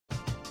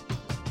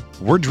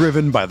We're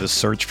driven by the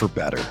search for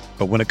better.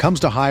 But when it comes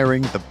to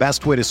hiring, the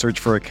best way to search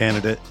for a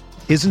candidate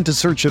isn't to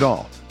search at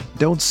all.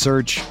 Don't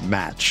search,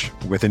 match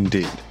with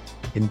Indeed.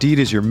 Indeed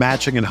is your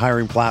matching and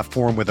hiring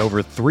platform with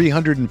over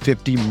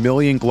 350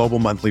 million global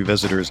monthly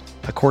visitors,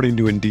 according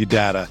to Indeed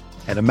data,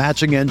 and a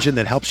matching engine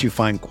that helps you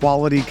find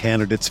quality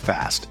candidates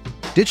fast.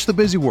 Ditch the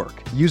busy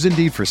work. Use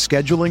Indeed for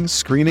scheduling,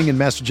 screening, and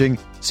messaging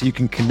so you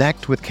can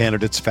connect with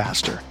candidates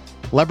faster.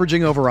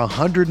 Leveraging over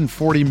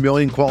 140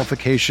 million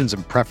qualifications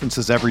and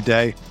preferences every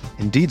day,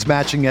 Indeed's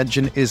matching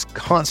engine is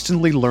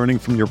constantly learning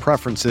from your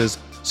preferences,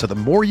 so the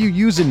more you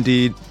use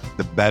Indeed,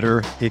 the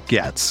better it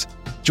gets.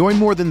 Join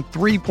more than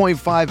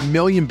 3.5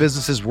 million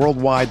businesses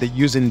worldwide that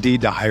use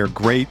Indeed to hire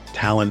great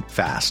talent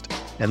fast.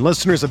 And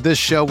listeners of this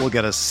show will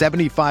get a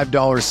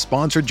 $75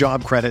 sponsored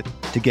job credit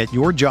to get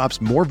your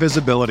jobs more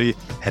visibility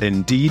at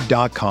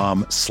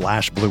Indeed.com/Blue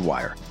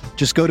Wire.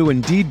 Just go to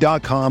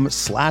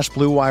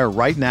Indeed.com/Blue Wire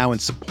right now and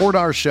support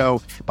our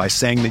show by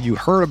saying that you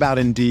heard about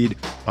Indeed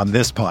on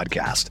this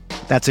podcast.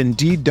 That's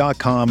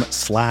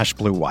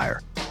Indeed.com/Blue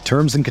Wire.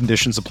 Terms and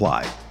conditions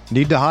apply.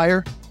 Need to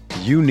hire?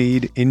 You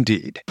need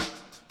Indeed.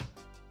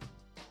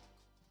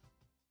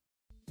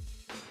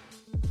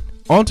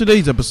 On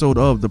today's episode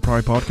of the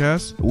Pride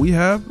Podcast, we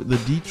have the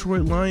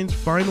Detroit Lions'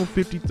 final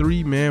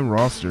 53-man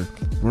roster.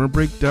 We're going to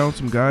break down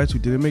some guys who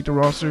didn't make the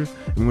roster,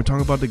 and we're going to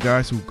talk about the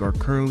guys who are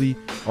currently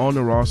on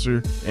the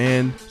roster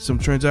and some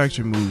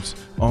transaction moves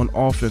on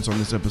offense on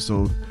this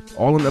episode,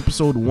 all in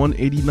episode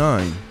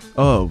 189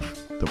 of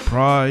the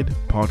Pride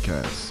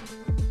Podcast.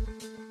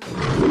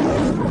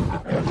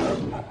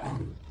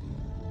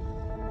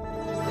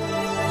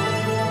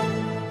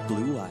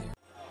 Blue Wire.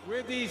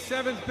 With the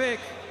 7th pick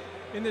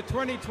in the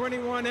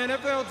 2021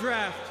 NFL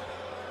Draft,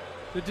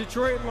 the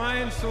Detroit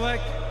Lions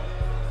select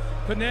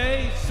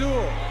Penei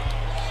Sewell,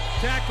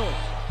 tackle,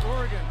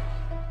 Oregon.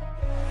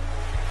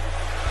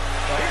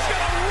 He's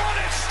going to run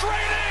it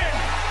straight in.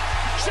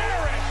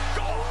 Jared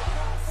Goff.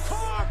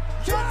 Carr,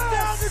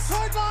 touchdown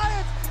Detroit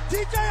Lions.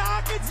 TJ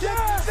Hawkinson,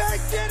 they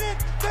did it.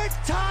 They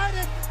tied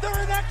it.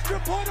 They're an extra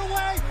point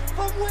away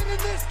from winning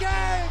this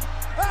game.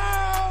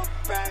 Oh,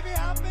 baby,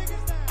 how big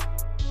is that?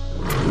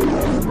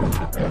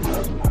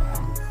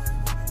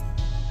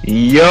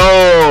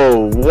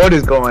 Yo, what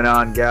is going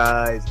on,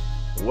 guys?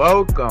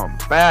 Welcome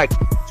back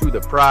to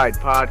the Pride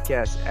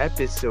Podcast,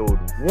 episode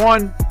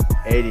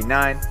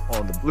 189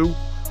 on the Blue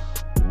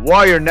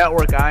Wire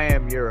Network. I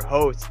am your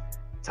host,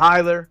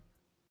 Tyler.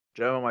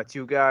 Joined by my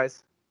two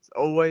guys, as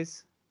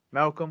always,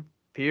 Malcolm,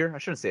 Pierre. I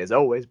shouldn't say as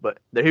always, but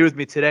they're here with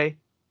me today.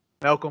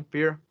 Malcolm,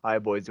 Pierre, how you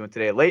boys doing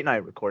today? Late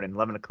night recording,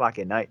 11 o'clock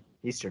at night,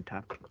 Eastern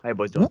time. How you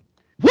boys doing?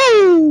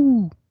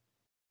 Woo!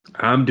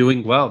 I'm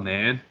doing well,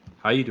 man.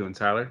 How you doing,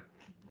 Tyler?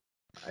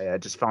 I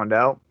just found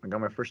out. I got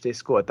my first day of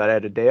school. I thought I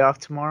had a day off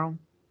tomorrow.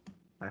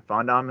 I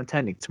found out I'm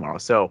attending tomorrow.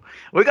 So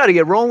we got to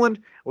get rolling.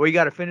 We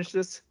got to finish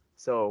this.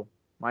 So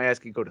my ass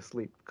can go to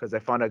sleep because I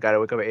found out I got to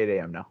wake up at 8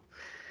 a.m. now.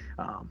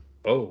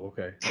 Oh,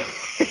 okay.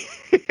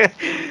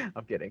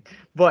 I'm kidding.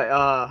 But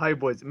how you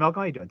boys?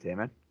 Malcolm, how you doing today,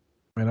 man?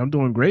 Man, I'm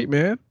doing great,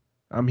 man.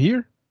 I'm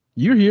here.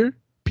 You're here.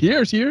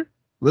 Pierre's here.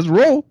 Let's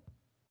roll.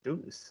 Do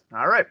this.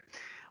 All right.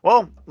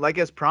 Well, like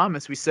as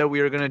promised, we said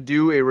we were going to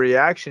do a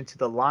reaction to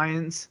the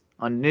Lions'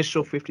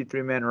 initial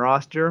 53-man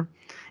roster.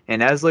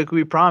 And as like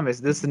we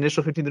promised, this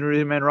initial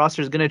 53-man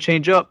roster is going to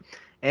change up.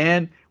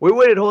 And we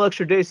waited a whole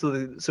extra day so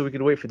we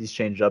could wait for these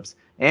change-ups.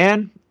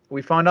 And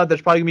we found out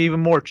there's probably going to be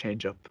even more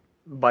change-up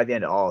by the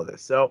end of all of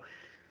this. So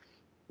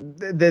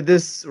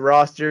this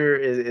roster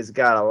is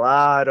got a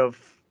lot of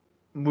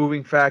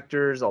moving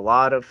factors, a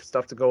lot of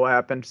stuff to go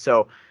happen.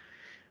 So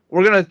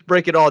we're going to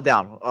break it all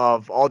down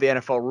of all the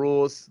NFL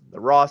rules, the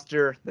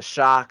roster, the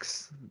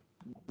shocks,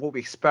 what we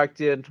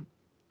expected.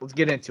 Let's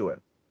get into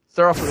it.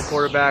 Start off with the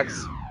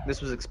quarterbacks.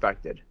 This was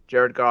expected.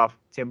 Jared Goff,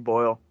 Tim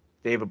Boyle,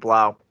 David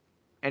Blau.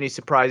 Any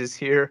surprises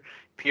here?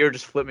 Pierre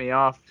just flipped me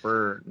off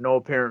for no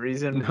apparent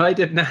reason. No, I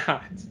did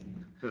not.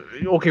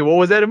 Okay, what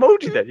was that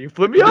emoji then? You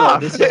flipped me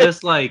off. This is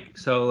just we're on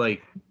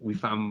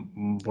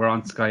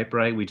Skype,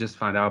 right? We just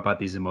found out about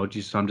these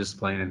emojis, so I'm just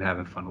playing and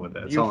having fun with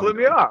it. You flipped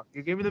me off.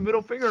 You gave me the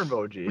middle finger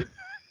emoji.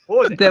 What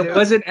was it? That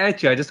wasn't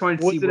at you. I just wanted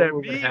to see what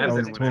would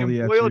happen. Totally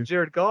Tim Boyle,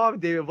 Jared Goff,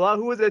 David Blau.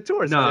 Who was that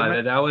towards?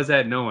 No, that was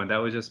at no one. That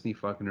was just me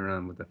fucking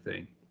around with the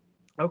thing.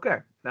 Okay.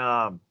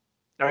 Are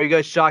you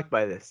guys shocked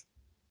by this?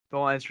 The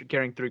Lions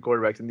carrying three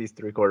quarterbacks and these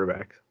three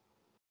quarterbacks.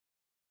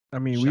 I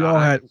mean, we all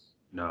had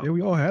No. Yeah,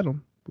 we all had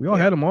them. We all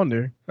had them on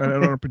there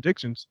on our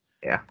predictions.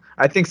 Yeah.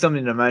 I think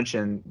something to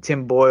mention,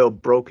 Tim Boyle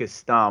broke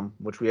his thumb,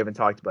 which we haven't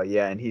talked about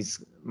yet, and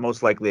he's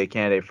most likely a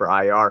candidate for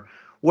IR,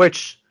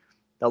 which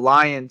the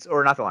Lions,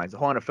 or not the Lions, the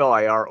whole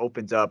NFL IR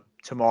opens up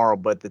tomorrow,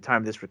 but the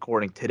time of this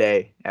recording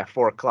today at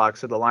 4 o'clock.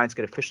 So the Lions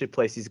could officially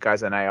place these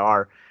guys on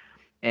IR,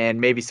 and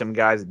maybe some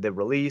guys that they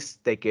release,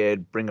 they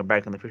could bring them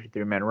back on the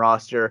 53-man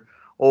roster,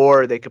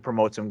 or they could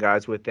promote some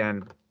guys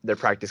within their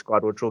practice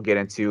squad, which we'll get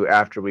into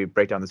after we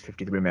break down this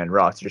 53-man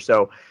roster.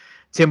 So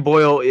Tim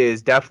Boyle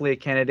is definitely a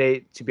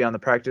candidate to be on the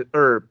practice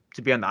or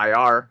to be on the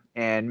IR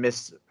and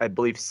miss, I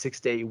believe, 6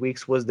 to 8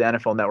 weeks was the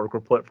NFL Network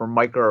report from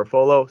Mike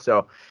Garafolo.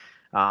 So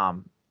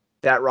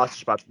That roster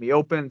spot's going to be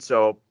open.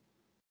 So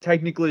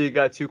technically, you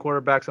got 2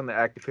 quarterbacks on the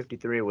active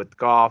 53 with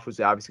Goff, who's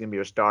obviously going to be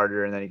your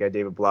starter, and then you got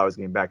David Blau who's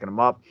going to be backing him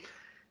up.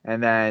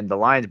 And then the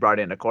Lions brought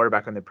in a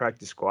quarterback on the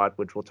practice squad,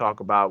 which we'll talk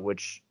about,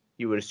 which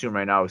you would assume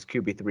right now is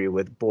QB3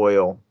 with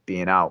Boyle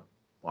being out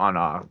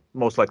on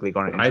most likely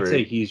going to injury. I'd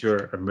say he's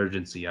your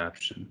emergency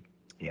option.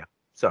 Yeah.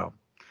 So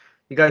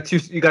you got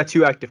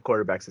two active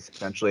quarterbacks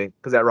essentially,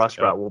 because that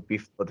roster spot will be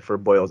for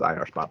Boyle's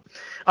IR spot.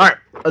 All right,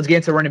 let's get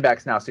into running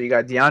backs now. So you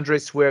got DeAndre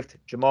Swift,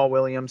 Jamal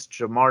Williams,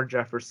 Jamar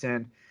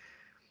Jefferson.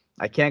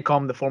 I can't call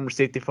him the former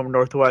safety from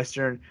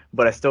Northwestern,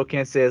 but I still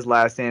can't say his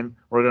last name.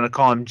 We're gonna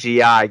call him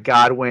GI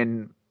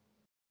Godwin.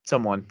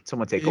 Someone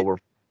take over.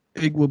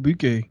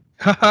 Igwabuke.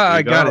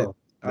 I got it.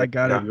 I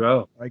got it.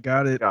 Go. I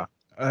got it. Yeah.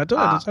 I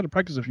thought I just had to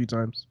practice a few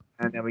times.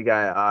 And then we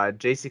got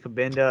JC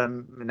Kabinda,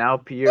 and now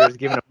Pierre's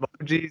giving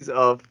emojis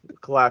of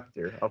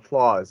clapter,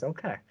 applause.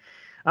 Okay.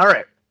 All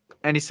right.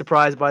 Any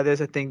surprise by this?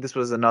 I think this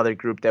was another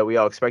group that we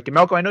all expected.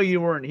 Malcolm, I know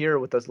you weren't here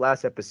with us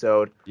last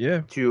episode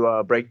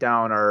to break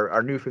down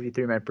our new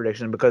 53-man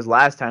prediction, because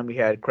last time we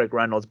had Craig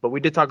Reynolds, but we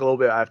did talk a little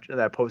bit after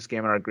that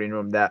post-game in our green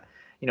room that,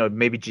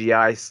 maybe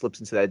GI slips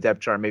into that depth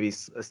chart, maybe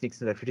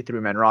sneaks into that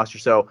 53-man roster.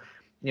 So,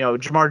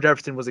 Jamar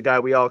Jefferson was a guy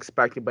we all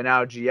expected, but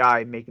now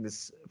GI making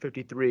this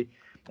 53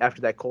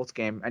 after that Colts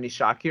game. Any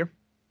shock here?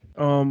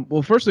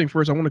 Well, first thing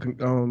first, I want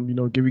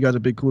to give you guys a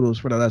big kudos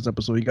for that last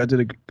episode. You guys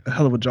did a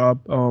hell of a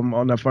job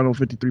on that final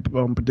 53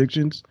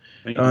 predictions,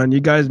 and you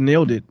guys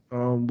nailed it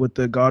with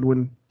the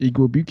Godwin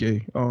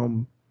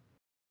Igwebuike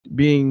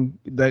being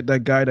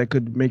that guy that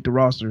could make the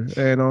roster.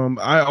 And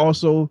I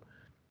also,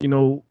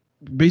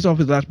 based off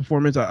his last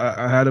performance,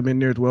 I had him in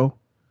there as well.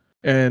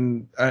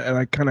 And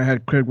I kind of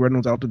had Craig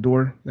Reynolds out the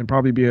door and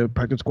probably be a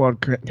practice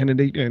squad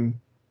candidate. And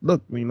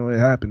look, it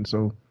happened.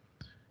 So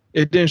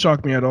it didn't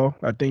shock me at all.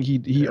 I think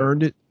he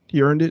earned it.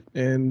 He earned it,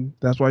 and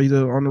that's why he's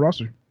on the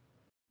roster.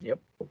 Yep.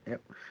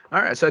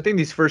 All right, so I think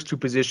these first 2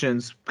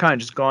 positions kind of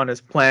just gone as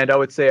planned. I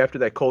would say after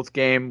that Colts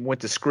game, went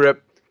to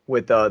script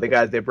with the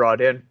guys they brought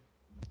in.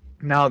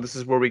 Now this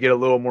is where we get a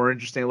little more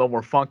interesting, a little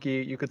more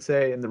funky, you could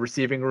say, in the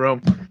receiving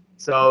room.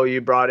 So you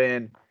brought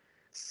in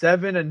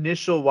 7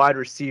 initial wide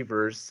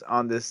receivers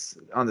on this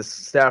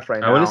staff right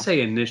now. I wouldn't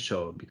say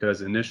initial,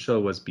 because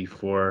initial was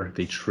before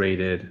they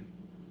traded.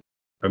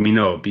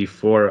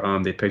 Before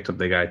they picked up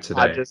the guy today.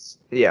 Hodges.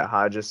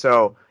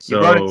 So you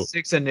brought in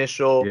 6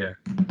 initial. Yeah.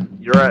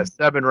 You're at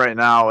 7 right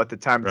now at the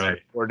time of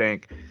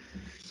recording.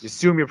 You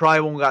assume you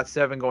probably won't got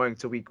 7 going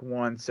to week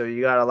 1, so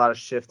you got a lot of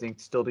shifting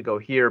still to go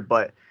here.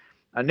 But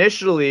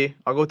initially,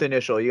 I'll go with the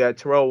initial. You got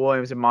Terrell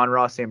Williams,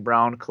 Amon-Ra St.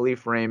 Brown,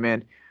 Khalif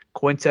Raymond,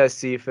 Quintez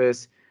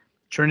Cephas,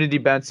 Trinity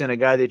Benson, a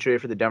guy they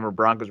traded for the Denver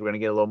Broncos. We're going to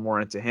get a little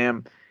more into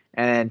him.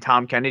 And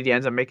Tom Kennedy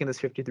ends up making this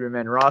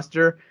 53-man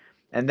roster.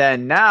 And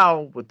then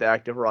now, what the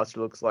active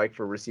roster looks like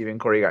for receiving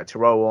core, you got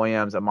Terrell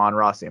Williams,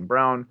 Amon-Ra St.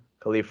 Brown,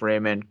 Khalif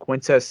Raymond,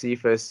 Quintez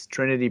Cephas,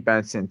 Trinity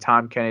Benson,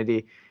 Tom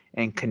Kennedy,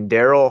 and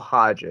KhaDarel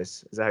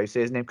Hodges. Is that how you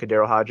say his name?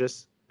 KhaDarel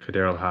Hodges?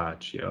 KhaDarel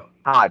Hodge, yeah.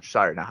 Hodge,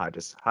 sorry, not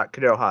Hodges.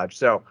 KhaDarel Hodge.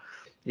 So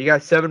you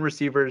got 7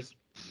 receivers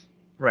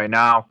right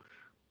now.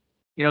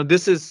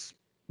 This is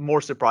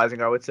more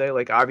surprising, I would say.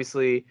 Like,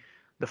 obviously,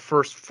 the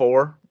first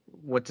 4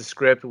 went to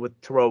script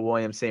with Terrell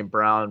Williams, St.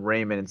 Brown,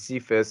 Raymond, and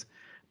Cephas.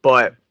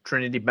 But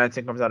Trinity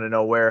Benson comes out of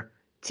nowhere.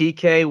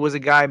 TK was a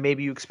guy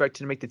maybe you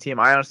expected to make the team.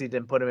 I honestly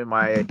didn't put him in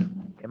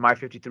my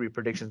 53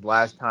 predictions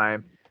last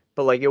time,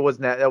 but that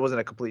wasn't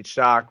a complete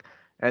shock.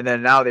 And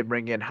then now they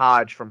bring in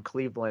Hodge from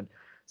Cleveland.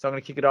 So I'm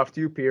gonna kick it off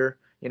to you, Pierre.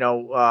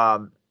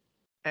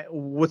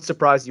 What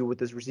surprised you with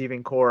this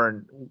receiving core,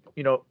 and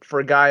for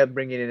a guy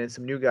bringing in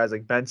some new guys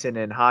like Benson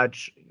and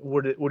Hodge,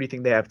 what do you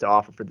think they have to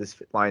offer for this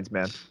Lions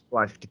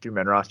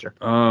 53-man roster?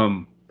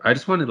 I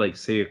just want to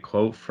say a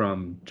quote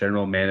from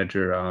General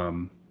Manager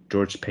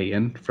George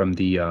Payton from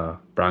the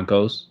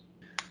Broncos.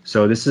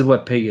 So this is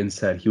what Payton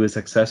said. He was a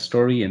success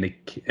story,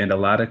 and a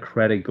lot of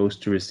credit goes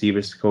to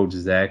receivers coach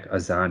Zach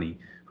Azzanni,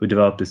 who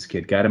developed this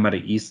kid. Got him out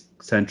of East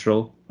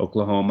Central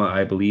Oklahoma,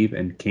 I believe,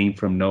 and came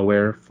from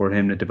nowhere for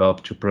him to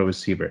develop to pro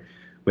receiver.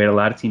 We had a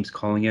lot of teams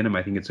calling in him.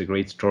 I think it's a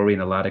great story,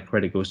 and a lot of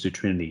credit goes to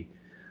Trinity.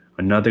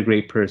 Another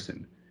great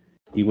person.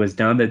 He was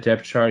down the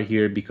depth chart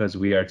here because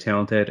we are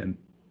talented and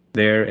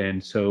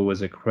so it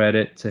was a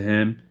credit to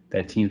him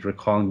that teams were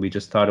calling. We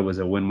just thought it was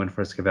a win-win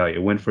for Scavelli,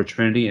 a win for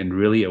Trinity, and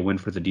really a win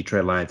for the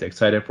Detroit Lions.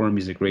 Excited for him.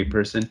 He's a great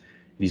person,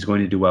 and he's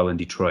going to do well in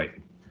Detroit.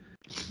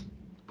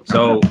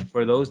 So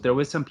for those, there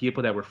was some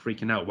people that were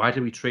freaking out. Why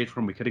did we trade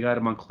for him? We could have got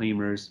him on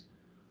claimers.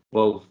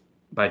 Well,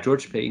 by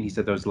George Payton, he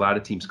said there was a lot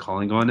of teams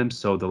calling on him,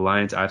 so the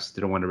Lions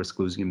obviously didn't want to risk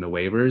losing him to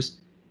waivers.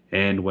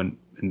 And when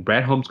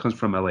Brad Holmes comes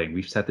from LA,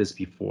 we've said this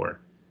before.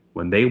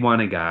 When they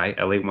want a guy,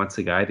 LA wants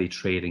a guy, they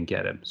trade and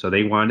get him. So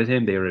they wanted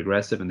him, they were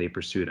aggressive, and they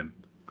pursued him.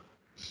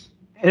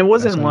 And it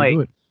wasn't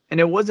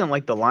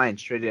like the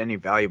Lions traded any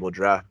valuable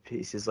draft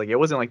pieces. Like, it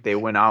wasn't like they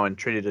went out and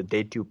traded a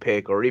day 2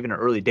 pick or even an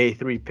early day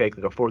 3 pick,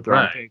 like a 4th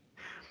round pick.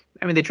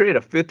 I mean, they traded a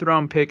 5th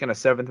round pick and a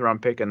 7th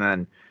round pick, and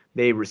then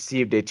they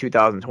received a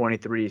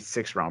 2023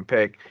 6th round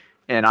pick,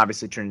 and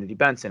obviously Trinity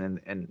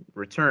Benson in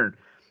return.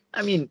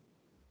 I mean,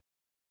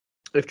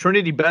 if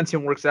Trinity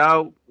Benson works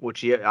out,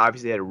 which he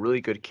obviously had a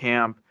really good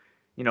camp,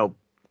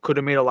 could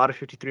have made a lot of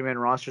 53-man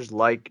rosters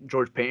like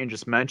George Payton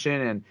just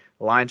mentioned, and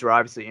the Lions were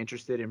obviously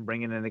interested in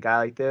bringing in a guy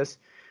like this.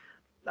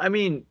 I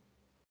mean,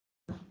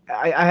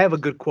 I have a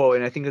good quote,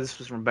 and I think this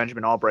was from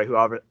Benjamin Albright,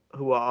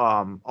 who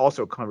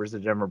also covers the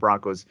Denver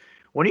Broncos.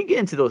 When you get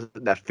into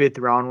that fifth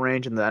round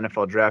range in the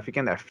NFL draft, you get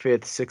in that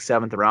fifth, sixth,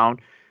 seventh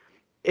round,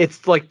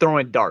 it's like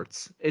throwing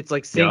darts. It's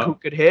like seeing who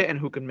could hit and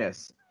who could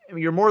miss. I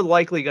mean, you're more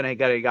likely going to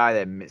get a guy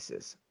that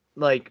misses.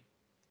 Like,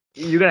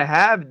 you're going to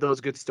have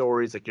those good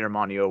stories like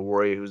Yermani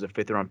O'Rourke, who's a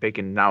fifth-round pick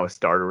and now a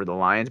starter with the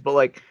Lions. But,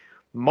 like,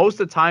 most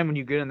of the time when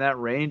you get in that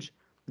range,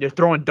 you're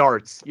throwing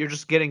darts. You're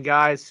just getting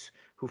guys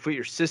who fit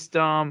your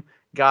system,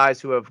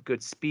 guys who have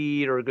good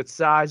speed or good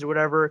size or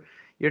whatever.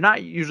 You're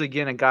not usually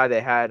getting a guy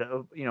that had,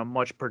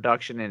 much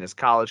production in his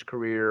college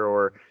career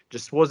or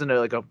just wasn't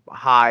a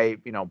high,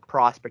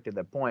 prospect at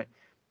that point.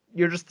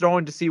 You're just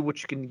throwing to see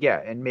what you can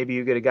get, and maybe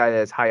you get a guy that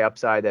has high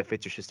upside that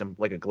fits your system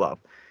like a glove.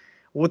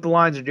 What the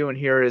Lions are doing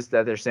here is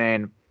that they're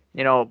saying,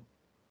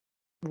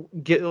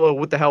 get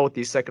what the hell with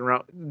these second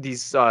round,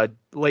 these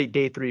late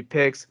day 3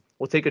 picks.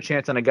 We'll take a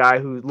chance on a guy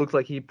who looked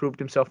like he proved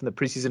himself in the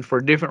preseason for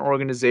a different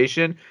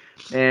organization,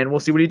 and we'll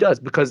see what he does.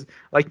 Because,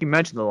 like you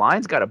mentioned, the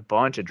Lions got a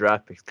bunch of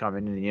draft picks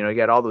coming, and you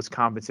got all those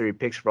compensatory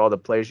picks for all the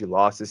players you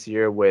lost this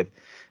year with,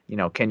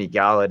 Kenny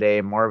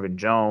Galladay, Marvin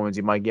Jones.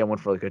 You might get one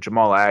for like a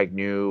Jamal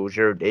Agnew,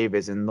 Jared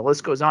Davis, and the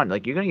list goes on.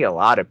 Like, you're gonna get a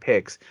lot of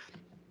picks.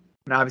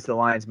 And obviously, the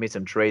Lions made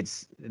some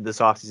trades this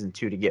offseason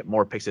too to get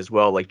more picks as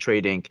well, like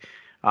trading,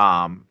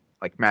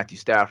 like Matthew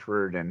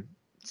Stafford and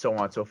so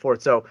on and so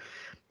forth. So,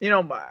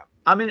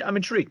 I'm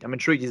intrigued. I'm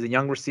intrigued. He's a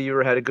young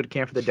receiver, had a good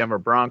camp for the Denver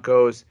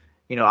Broncos.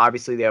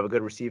 Obviously they have a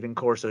good receiving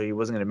core, so he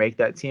wasn't going to make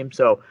that team.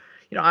 So,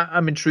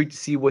 I'm intrigued to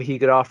see what he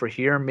could offer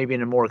here, maybe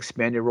in a more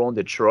expanded role in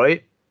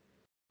Detroit.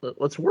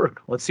 Let's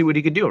work. Let's see what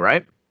he could do,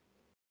 right?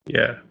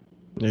 Yeah.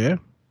 Yeah.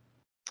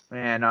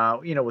 And,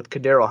 with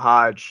Kadero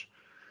Hodge,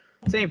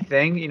 same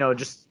thing.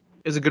 Just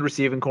is a good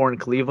receiving core in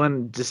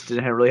Cleveland. Just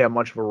didn't really have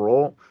much of a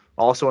role.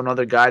 Also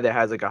another guy that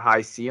has like a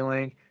high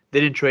ceiling.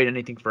 They didn't trade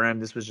anything for him.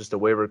 This was just a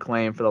waiver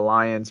claim for the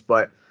Lions.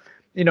 But,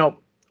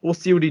 we'll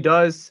see what he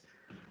does.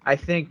 I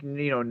think,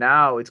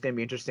 now it's going to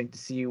be interesting to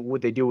see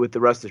what they do with the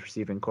rest of the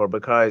receiving core,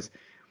 because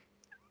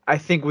I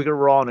think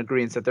we're all in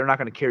agreement that they're not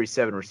going to carry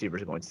 7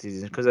 receivers going into the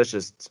season, because that's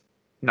just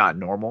not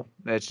normal.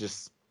 That's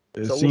just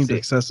seems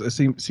excessive. It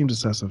seems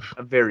excessive.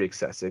 Very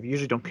excessive. You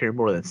usually don't carry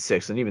more than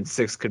 6, and even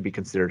 6 could be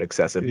considered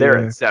excessive. They're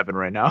at 7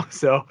 right now.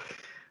 So,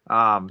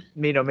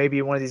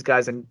 maybe one of these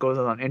guys goes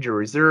on injury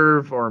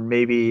reserve, or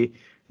maybe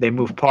they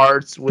move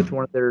parts with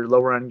one of their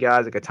lower end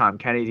guys, like a Tom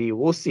Kennedy.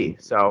 We'll see.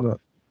 So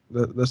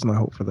let's not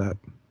hope for that.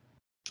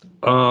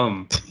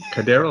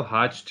 Kadero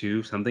Hodge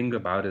too. Something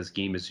about his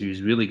game is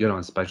he's really good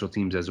on special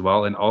teams as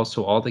well, and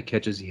also all the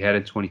catches he had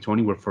in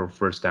 2020 were for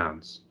first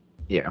downs.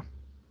 Yeah.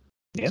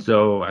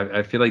 So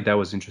I feel like that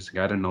was interesting.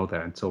 I didn't know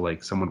that until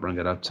like someone brought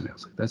it up to me. I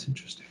was like, that's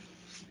interesting.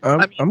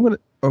 I'm gonna.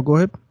 Oh, go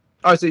ahead.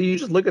 All right, so you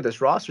just look at this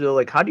roster, though.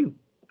 Like,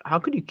 how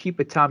could you keep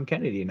a Tom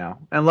Kennedy now,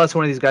 unless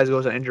one of these guys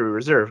goes on injury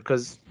reserve?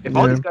 Because if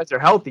all these guys are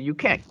healthy, you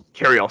can't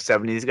carry all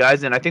 7 of these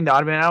guys. And I think the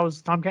odd man out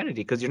was Tom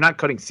Kennedy, because you're not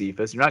cutting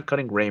Cephas, you're not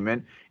cutting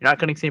Raymond, you're not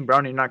cutting St. Brown,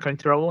 and you're not cutting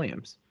Terrell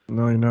Williams.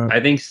 No, you're not.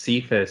 I think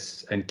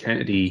Cephas and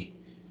Kennedy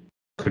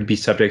could be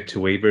subject to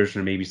waivers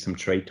or maybe some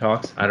trade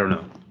talks. I don't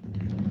know.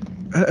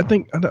 I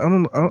think I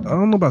don't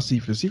know about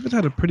Cephas. Cephas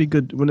had a pretty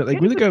good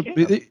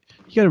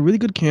he had a really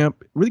good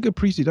camp, really good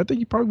preseason. I think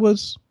he probably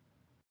was,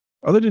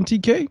 other than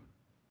TK,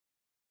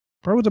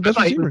 probably was the best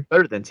receiver. He was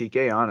better than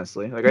TK,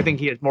 honestly. Like, I think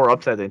he has more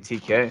upside than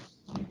TK.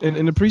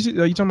 In the preseason,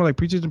 are you talking about like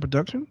preseason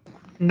production?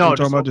 No, you're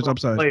talking about just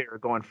upside. Player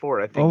going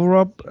forward. I think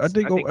overall, I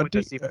think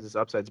Cephas'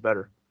 upside's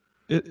better.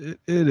 It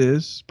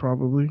is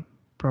probably.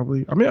 I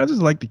mean, I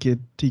just like the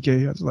kid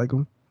TK. I just like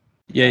him.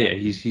 Yeah.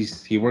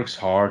 He works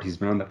hard. He's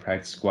been on the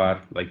practice squad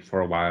like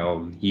for a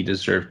while. He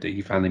deserved it.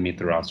 He finally made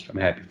the roster. I'm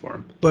happy for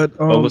him. But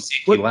we'll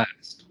see if he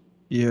lasts.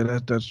 Yeah,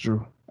 that's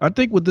true. I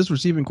think with this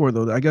receiving core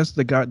though, I guess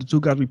the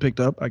 2 guys we picked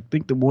up, I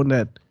think the one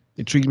that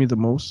intrigues me the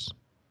most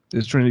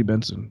is Trinity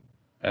Benson.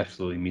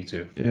 Absolutely, me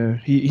too. Yeah,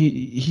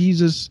 he's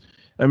just.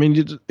 I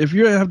mean, if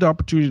you have the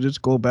opportunity to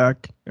just go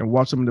back and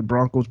watch some of the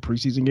Broncos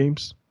preseason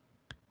games,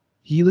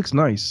 he looks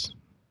nice.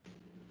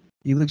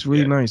 He looks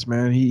really nice,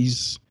 man.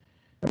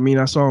 I mean,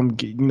 I saw him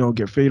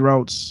get fade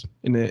routes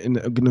in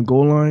the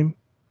goal line.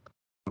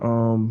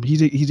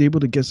 He's able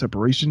to get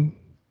separation,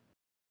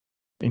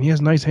 and he has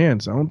nice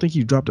hands. I don't think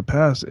he dropped a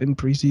pass in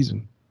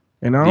preseason.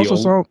 And I also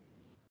saw.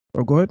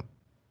 Oh, go ahead.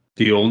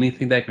 The only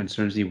thing that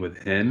concerns me with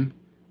him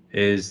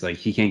is like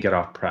he can't get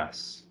off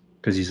press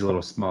because he's a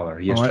little smaller.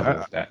 He has trouble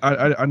with that.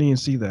 I didn't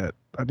see that.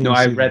 I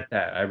read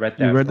that. I read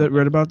that. You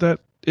read about that?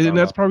 And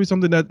that's probably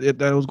something that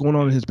was going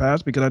on in his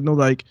past, because I know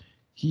like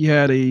he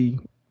had a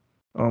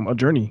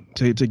journey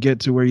to get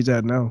to where he's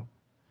at now.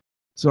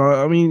 So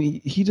I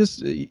mean, he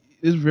just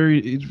it's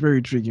very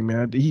intriguing,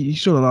 man. He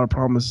showed a lot of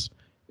promise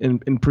in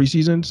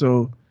preseason,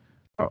 so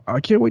I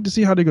can't wait to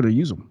see how they're going to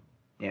use him.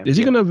 Yeah. Is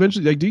he gonna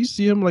eventually do you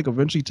see him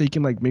eventually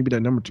taking maybe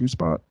that number 2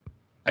 spot?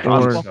 I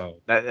Or- think so.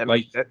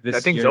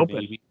 That thing's year, open.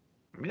 maybe.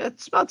 I mean, that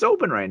spot's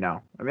open right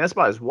now. I mean, that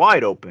spot is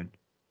wide open.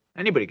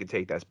 Anybody could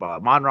take that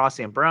spot. Monroe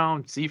St.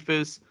 Brown,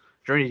 Cephas,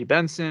 Journey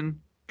Benson,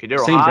 Kadero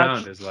St.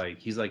 Hodge. Brown is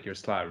he's your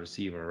slot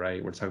receiver,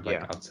 right? We're talking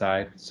about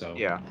outside. So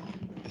Yeah.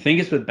 the thing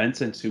is with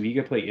Benson too, he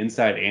could play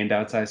inside and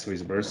outside, so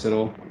he's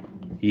versatile.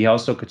 He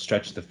also could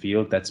stretch the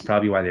field. That's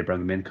probably why they brought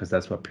him in, because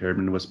that's what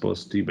Perriman was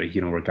supposed to do, but he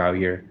didn't work out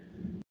here.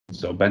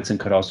 So Benson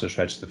could also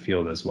stretch the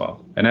field as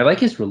well. And I like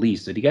his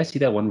release. Did you guys see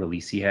that one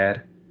release he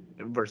had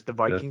Versus the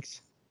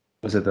Vikings.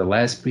 Was it the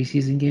last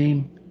preseason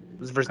game? It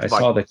was versus I the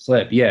saw Vikings. the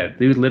clip. Yeah,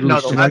 dude literally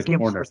No, the shit last out the game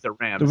was corner. versus the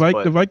Rams.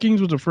 The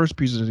Vikings was the first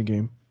piece of the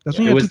game. That's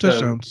when he had 2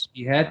 touchdowns.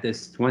 He had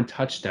this one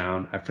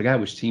touchdown. I forgot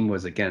which team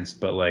was against,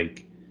 but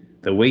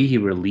the way he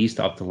released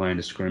off the line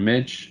of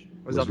scrimmage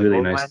was on the really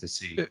goal nice line? to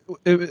see.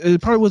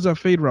 It probably was that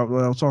fade route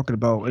that I was talking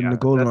about in the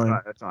goal line.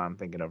 That's what I'm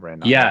thinking of right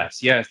now. Yes,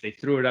 they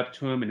threw it up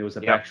to him, and it was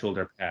a back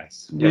shoulder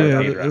pass.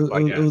 Yeah, Fade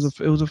route,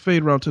 it was a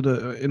fade route to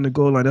the in the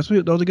goal line. That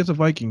was against the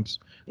Vikings.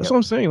 That's what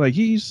I'm saying.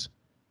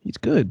 He's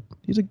good.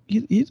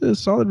 He's a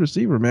solid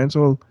receiver, man.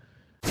 So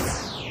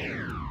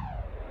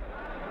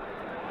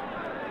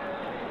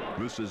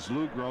This is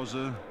Luke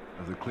Rosa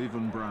of the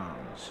Cleveland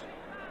Browns.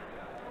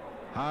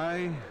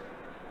 Hi,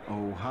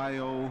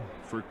 Ohio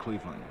for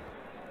Cleveland.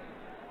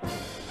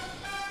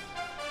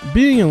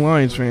 being a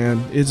Lions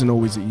fan isn't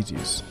always the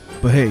easiest.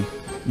 But hey,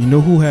 you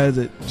know who has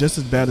it just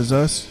as bad as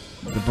us?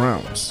 The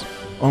Browns.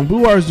 On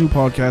Blue Wire's new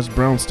podcast,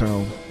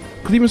 Brownstown,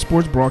 Cleveland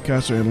sports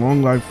broadcaster and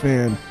long-life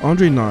fan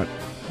Andre Knott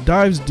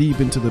dives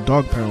deep into the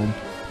dog pound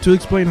to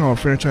explain how a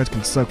franchise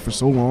can suck for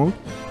so long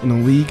in a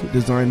league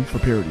designed for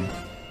parody.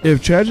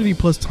 If tragedy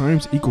plus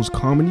times equals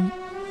comedy,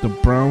 the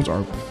Browns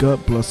are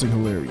gut-busting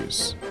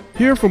hilarious.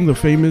 Hear from the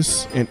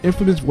famous and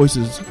infamous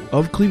voices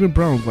of Cleveland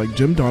Browns like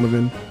Jim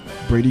Donovan,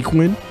 Brady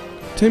Quinn,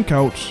 Tim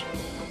Couch,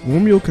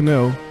 Romeo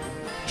Cannell,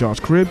 Josh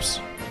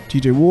Cribbs,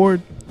 TJ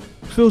Ward,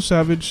 Phil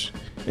Savage,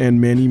 and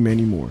many,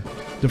 many more.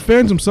 The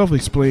fans themselves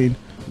explain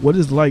what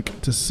it's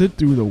like to sit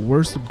through the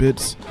worst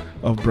bits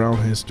of Brown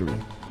history.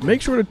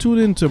 Make sure to tune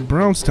in to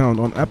Brownstown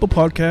on Apple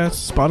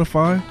Podcasts,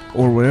 Spotify,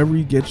 or wherever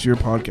you get your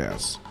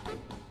podcasts.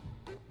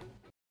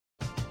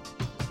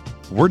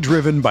 We're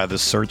driven by the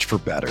search for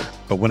better.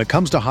 But when it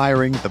comes to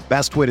hiring, the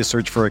best way to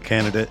search for a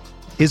candidate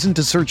isn't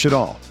to search at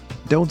all.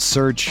 Don't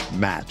search,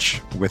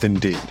 match with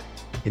Indeed.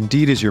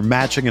 Indeed is your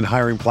matching and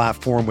hiring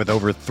platform with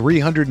over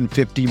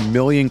 350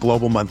 million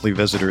global monthly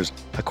visitors,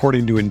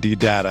 according to Indeed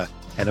data,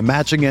 and a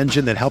matching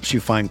engine that helps you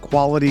find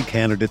quality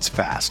candidates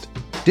fast.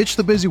 Ditch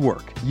the busy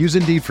work. Use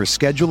Indeed for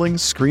scheduling,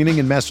 screening,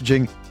 and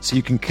messaging so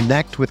you can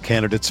connect with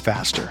candidates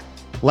faster.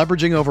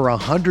 Leveraging over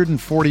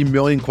 140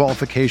 million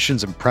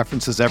qualifications and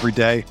preferences every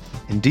day,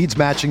 Indeed's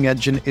matching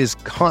engine is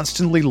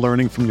constantly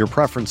learning from your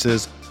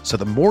preferences, so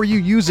the more you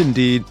use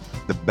Indeed,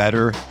 the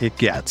better it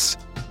gets.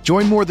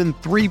 Join more than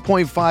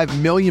 3.5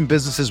 million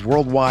businesses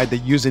worldwide that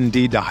use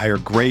Indeed to hire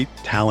great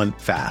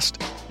talent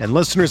fast. And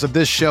listeners of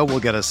this show will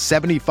get a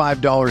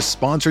 $75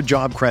 sponsored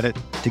job credit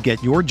to get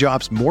your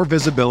jobs more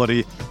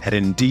visibility at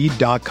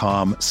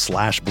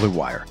Indeed.com/Blue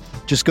Wire.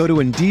 Just go to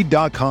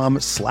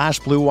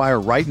Indeed.com/Blue Wire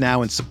right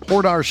now and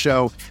support our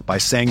show by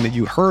saying that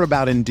you heard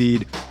about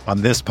Indeed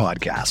on this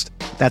podcast.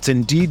 That's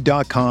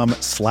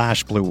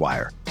Indeed.com/Blue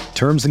Wire.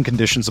 Terms and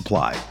conditions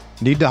apply.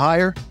 Need to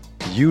hire?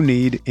 You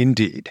need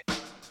Indeed.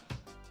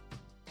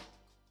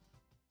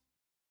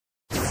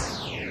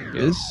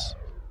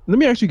 Let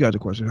me ask you guys a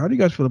question. How do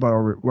you guys feel about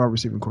our wide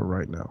receiving core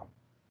right now?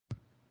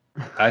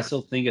 I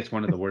still think it's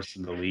one of the worst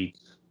in the league.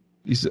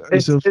 You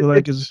still feel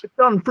like it's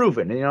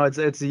unproven. You know,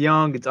 it's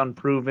young, it's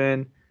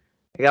unproven.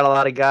 You got a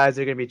lot of guys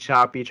that are gonna be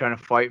choppy, trying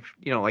to fight.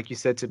 You know, like you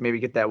said, to maybe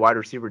get that wide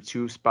receiver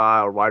 2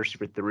 spot or wide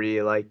receiver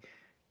 3. Like,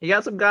 you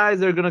got some guys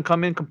that are gonna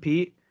come in,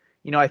 compete.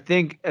 You know, I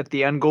think at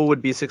the end goal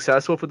would be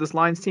successful for this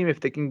Lions team if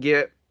they can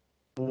get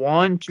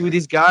 1, 2 of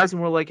these guys,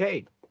 and we're like,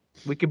 hey,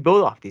 we could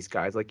build off these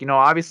guys. Like, you know,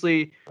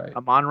 obviously,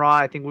 Amon-Ra,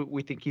 I think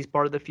we think he's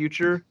part of the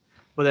future.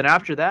 But then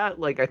after that,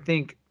 like, I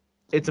think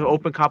it's an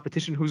open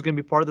competition who's going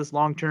to be part of this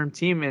long-term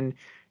team. And,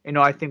 you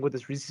know, I think with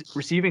this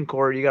receiving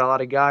core, you got a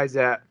lot of guys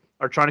that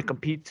are trying to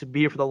compete to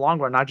be here for the long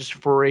run, not just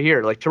for right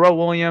here. Like Terrell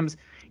Williams,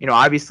 you know,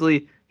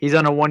 obviously he's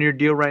on a 1-year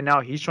deal right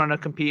now. He's trying to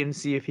compete and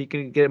see if he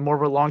can get more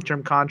of a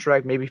long-term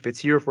contract, maybe if it's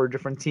here for a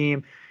different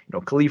team. You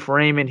know, Khalif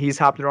Raymond, he's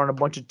hopped around a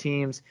bunch of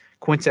teams.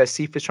 Quintez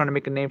Cephas trying to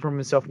make a name for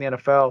himself in the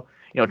NFL.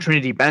 You know,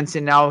 Trinity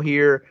Benson now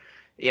here.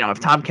 You know, if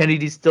Tom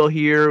Kennedy's still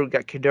here, we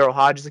got Kadero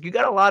Hodges. Like, you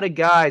got a lot of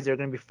guys that are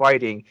going to be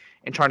fighting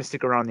and trying to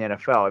stick around the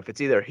NFL, if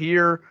it's either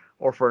here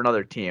or for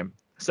another team.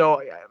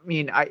 So, I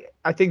mean,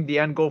 I think the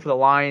end goal for the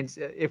Lions,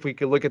 if we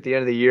could look at the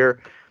end of the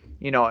year,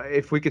 you know,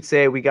 if we could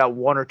say we got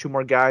 1 or 2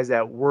 more guys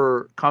that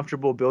we're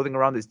comfortable building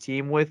around this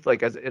team with,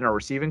 like as in our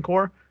receiving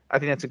core, I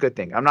think that's a good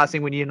thing. I'm not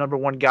saying we need a number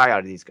 1 guy out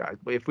of these guys,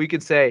 but if we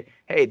could say,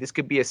 hey, this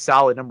could be a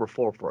solid number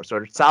 4 for us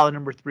or a solid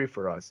number 3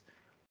 for us,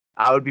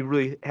 I would be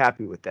really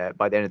happy with that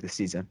by the end of the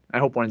season. I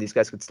hope one of these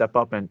guys could step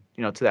up and,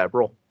 you know, to that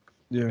role.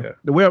 Yeah.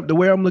 The way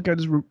I'm looking at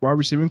this wide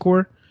receiving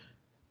core,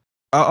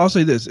 I'll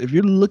say this: if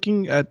you're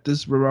looking at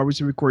this wide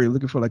receiver core, you're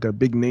looking for like a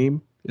big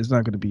name. It's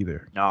not going to be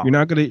there. No. You're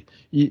not going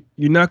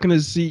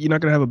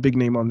to have a big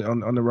name on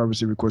the wide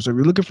receiver core. So if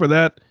you're looking for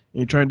that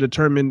and you're trying to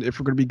determine if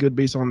we're going to be good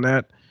based on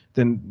that,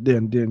 then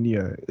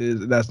yeah,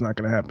 that's not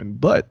going to happen.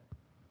 But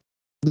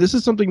this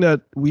is something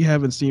that we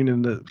haven't seen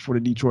for the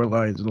Detroit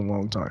Lions in a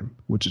long time,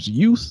 which is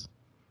youth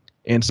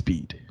and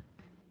speed.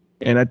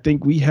 And I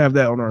think we have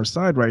that on our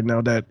side right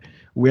now, that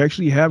we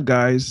actually have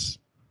guys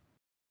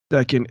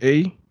that can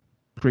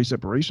create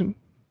separation,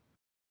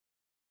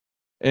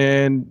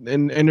 and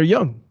they're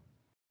young,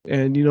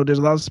 and there's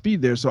a lot of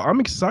speed there. So I'm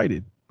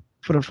excited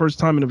for the first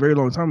time in a very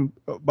long time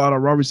about our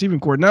raw receiving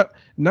core. I'm not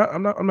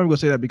gonna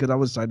say that because I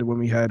was excited when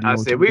we had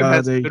we've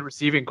had some good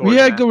receiving core. We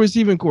had good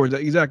receiving cores,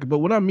 exactly. But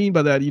what I mean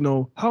by that,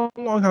 how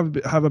long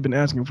have I been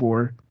asking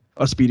for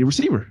a speedy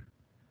receiver,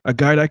 a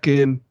guy that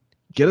can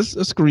get us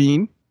a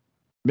screen,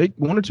 make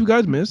one or two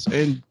guys miss,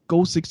 and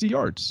go 60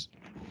 yards.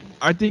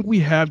 I think we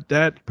have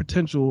that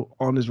potential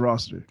on this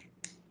roster.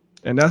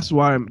 And that's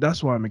why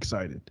I'm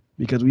excited,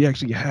 because we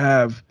actually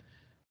have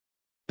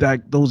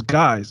those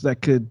guys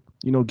that could,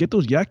 get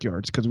those yak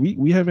yards, because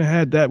we haven't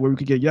had that where we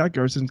could get yak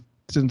yards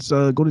since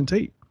Golden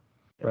Tate.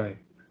 Right.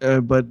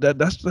 But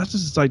that's just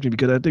exciting,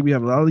 because I think we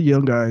have a lot of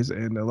young guys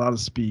and a lot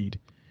of speed,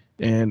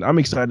 and I'm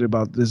excited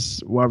about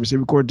this wide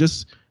receiver core.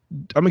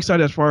 I'm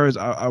excited as far as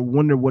I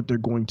wonder what they're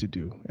going to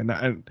do, and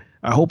I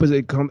hope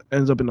it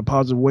ends up in a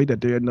positive way, that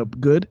they end up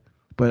good.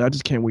 But I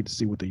just can't wait to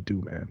see what they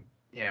do, man.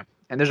 Yeah.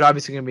 And there's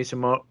obviously going to be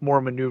some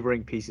more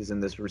maneuvering pieces in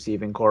this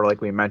receiving core, like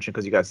we mentioned,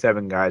 because you got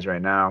 7 guys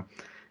right now.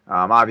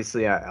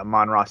 Obviously,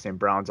 Amon-Ra St.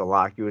 Brown's a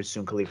lock. You would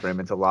assume Khalif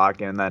Raymond's a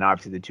lock. And then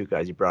obviously the 2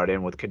 guys you brought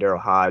in with Kadero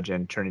Hodge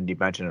and Trinity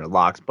Benton are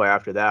locks. But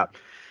after that,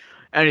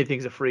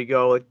 anything's a free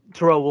go. Like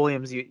Terrell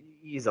Williams,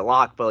 he's a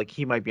lock, but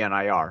he might be on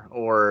IR.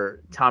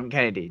 Or Tom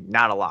Kennedy,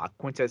 not a lock.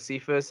 Quintez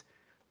Cephas,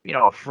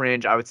 a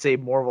fringe. I would say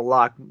more of a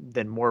lock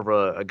than more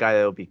of a guy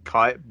that will be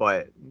cut,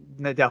 but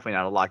definitely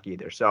not a lock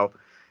either. So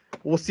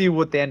we'll see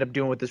what they end up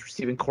doing with this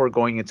receiving core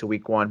going into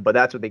week 1, but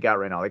that's what they got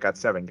right now. They got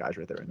 7 guys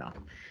right there right now.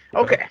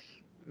 Okay.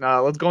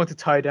 Let's go into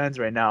tight ends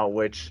right now,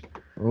 which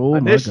my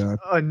God.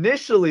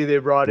 Initially they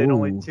brought in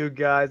only 2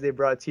 guys. They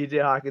brought TJ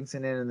Hockenson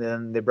in, and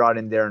then they brought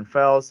in Darren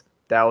Fells.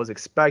 That was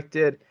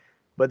expected.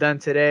 But then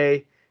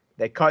today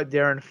they cut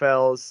Darren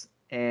Fells,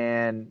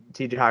 and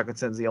TJ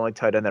Hawkinson's the only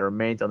tight end that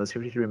remains on this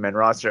 53-man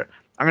roster.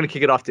 I'm going to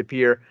kick it off to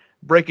Pierre.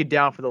 Break it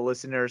down for the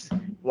listeners,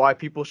 why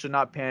people should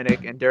not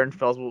panic, and Darren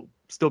Fells will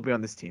still be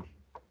on this team.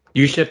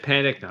 You should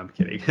panic. No, I'm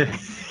kidding.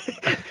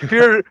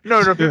 Pierre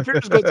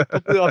just goes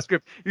completely off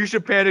script. You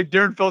should panic.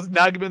 Darren Fells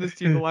not going to be on this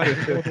team.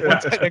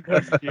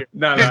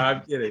 No,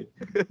 I'm kidding.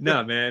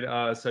 No,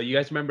 man. So you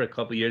guys remember a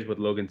couple years with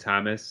Logan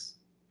Thomas?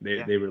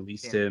 They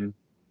released him,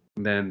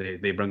 and then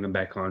they bring him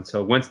back on.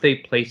 So once they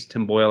place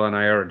Tim Boyle on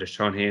IR or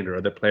Deshaun Hand or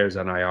other players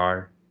on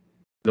IR,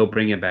 they'll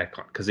bring him back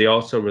on, because they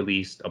also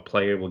released a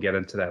player. We'll get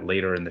into that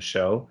later in the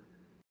show,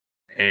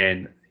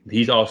 and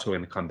he's also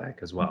going to come back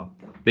as well.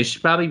 They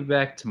should probably be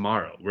back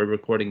tomorrow. We're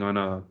recording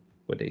on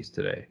what day is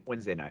today?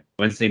 Wednesday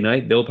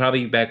night. They'll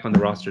probably be back on the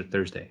roster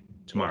Thursday,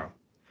 tomorrow.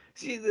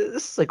 See,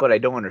 this is what I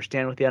don't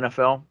understand with the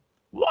NFL.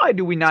 Why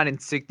do we not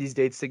insert these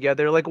dates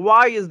together?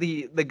 Why is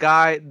the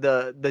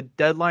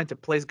deadline to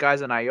place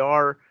guys on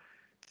IR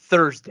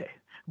Thursday?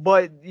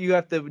 But you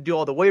have to do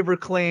all the waiver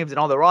claims and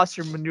all the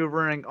roster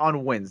maneuvering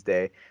on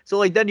Wednesday.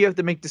 So then you have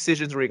to make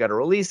decisions where you got to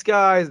release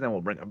guys, and then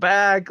we'll bring them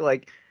back.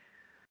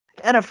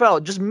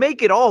 NFL, just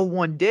make it all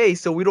one day,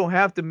 so we don't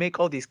have to make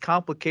all these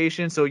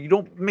complications, so you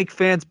don't make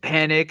fans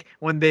panic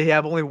when they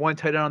have only 1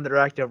 tight end on their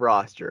active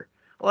roster.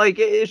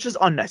 It's just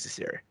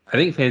unnecessary. I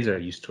think fans are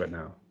used to it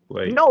now.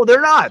 No,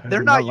 they're not.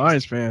 They're not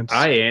Lions fans.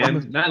 I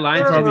am. Not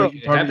Lions fans.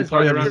 It happens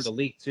all around the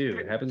league, too.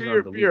 It happens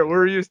around the league.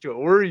 We're used to it.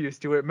 We're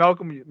used to it.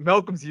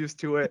 Malcolm's used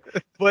to it.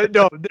 But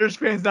no, there's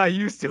fans not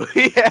used to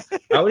it. Yeah.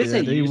 I wouldn't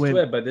say used to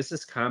it, but this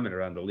is common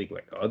around the league.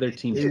 Other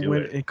teams do it. They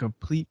went in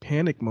complete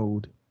panic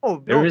mode.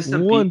 Oh, there is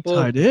some people.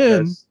 Tight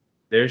end.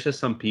 There's just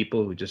some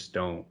people who just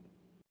don't.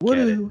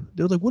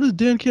 They're like, what is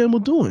Dan Campbell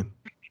doing?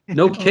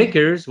 No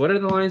kickers. What are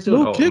the Lions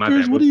doing? No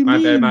kickers. What do you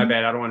mean? My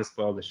bad. I don't want to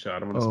spoil the show. I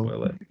don't want to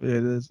spoil it. Yeah,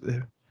 it is. Yeah.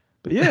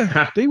 But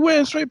yeah, they went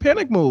in straight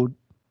panic mode.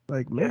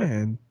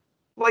 Man.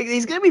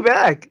 He's gonna be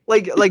back.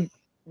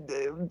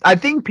 I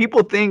think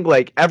people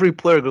think every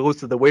player goes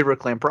through the waiver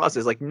claim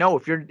process. No,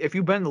 if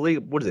you've been in the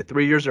league, what is it,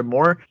 3 years or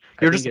more,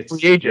 you're just a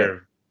free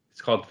agent.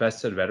 It's called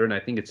vested veteran.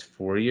 I think it's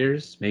 4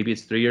 years. Maybe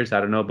it's 3 years.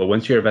 I don't know. But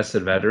once you're a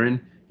vested veteran,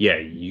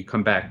 you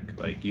come back.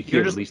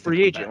 You're just a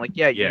free agent.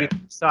 You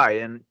can decide.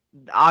 And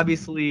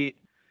obviously,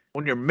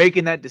 when you're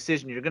making that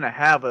decision, you're going to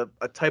have a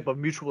type of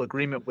mutual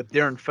agreement with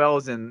Darren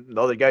Fells and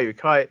the other guy you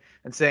cut,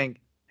 and saying,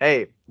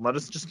 hey, let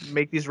us just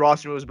make these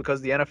roster moves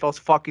because the NFL's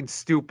fucking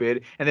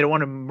stupid and they don't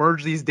want to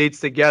merge these dates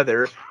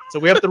together. So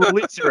we have to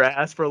release your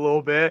ass for a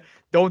little bit.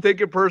 Don't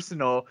take it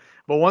personal.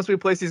 But once we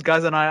place these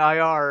guys on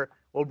IR,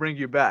 we'll bring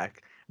you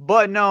back.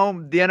 But no,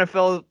 the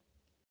NFL,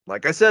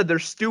 like I said, they're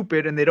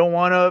stupid and they don't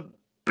want to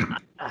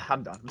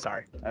I'm done. I'm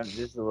sorry. This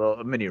is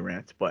a mini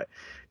rant, but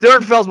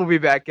Darren Fells will be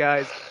back,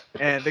 guys,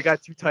 and they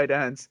got 2 tight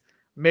ends.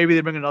 Maybe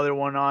they bring another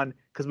one on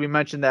because we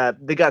mentioned that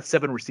they got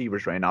 7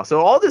 receivers right now.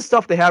 So all this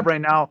stuff they have right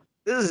now,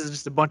 this is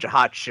just a bunch of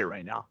hot shit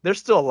right now. There's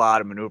still a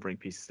lot of maneuvering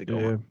pieces to go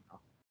on.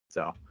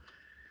 So,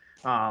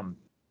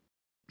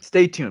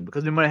 stay tuned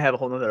because we might have a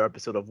whole nother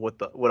episode of what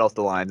else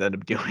the Lions end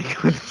up doing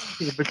because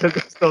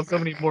there's still so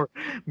many more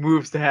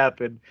moves to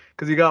happen.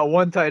 Because you got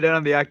 1 tight end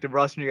on the active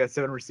roster and you got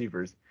 7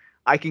 receivers.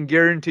 I can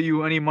guarantee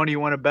you any money you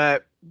want to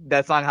bet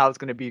that's not how it's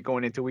going to be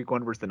going into Week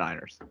 1 versus the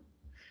Niners.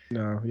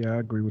 No, yeah, I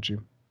agree with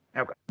you.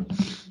 Okay,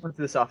 let's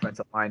do this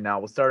offensive line now.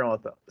 We'll start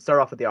off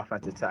with the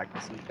offensive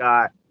tackles. So we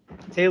got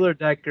Taylor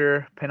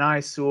Decker,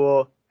 Penei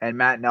Sewell, and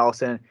Matt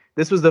Nelson.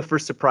 This was the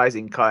first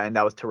surprising cut, and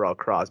that was Terrell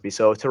Crosby.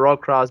 So Terrell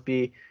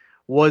Crosby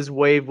was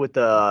waived with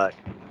the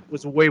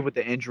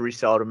injury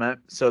settlement.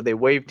 So they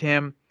waived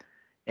him,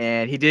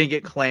 and he didn't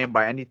get claimed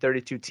by any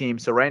 32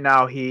 teams. So right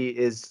now he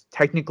is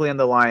technically on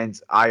the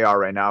Lions IR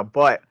right now,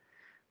 but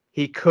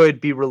he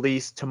could be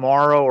released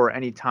tomorrow or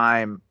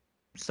anytime,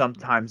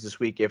 sometimes this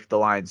week if the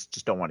Lions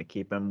just don't want to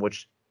keep him.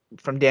 Which,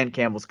 from Dan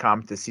Campbell's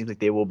comments, it seems like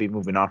they will be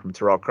moving on from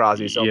Terrell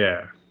Crosby. So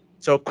yeah.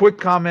 So quick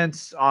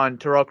comments on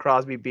Terrell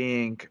Crosby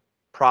being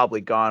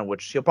probably gone,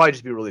 which he'll probably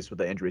just be released with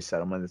the injury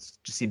settlement. It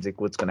just seems like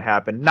what's going to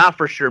happen. Not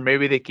for sure.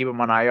 Maybe they keep him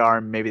on IR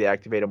and maybe they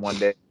activate him one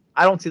day.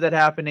 I don't see that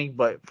happening,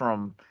 but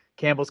from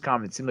Campbell's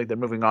comments, it seems like they're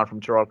moving on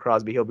from Terrell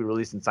Crosby. He'll be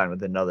released and signed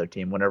with another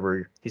team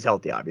whenever he's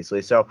healthy,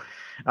 obviously. So,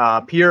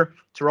 Pierre,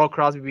 Terrell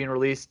Crosby being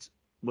released,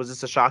 was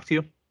this a shock to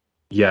you?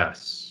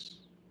 Yes.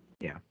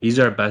 Yeah. He's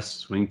our best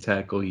swing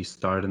tackle. He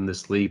started in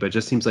this league, but it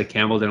just seems like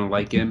Campbell didn't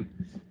like him.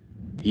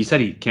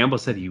 Campbell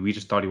said we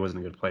just thought he wasn't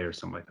a good player or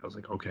something like that. I was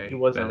like, okay. He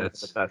wasn't one of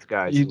the best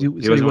guys. He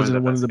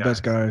wasn't one of the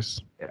best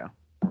guys. Yeah.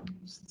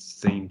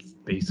 Same thing.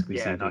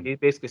 He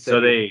basically said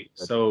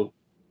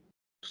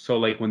So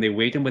like when they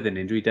waived him with an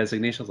injury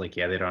designation, I was like,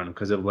 yeah, they're on him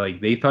because of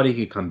like they thought he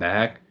could come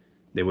back.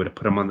 They would have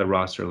put him on the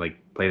roster, like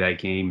play that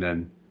game,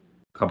 then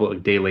a couple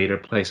of days later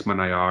place him on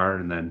IR,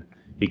 and then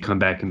he'd come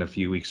back in a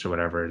few weeks or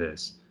whatever it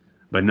is.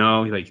 But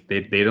no, like they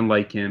didn't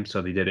like him,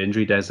 so they did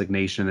injury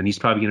designation, and he's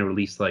probably gonna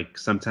release like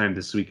sometime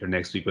this week or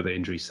next week with an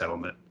injury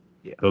settlement.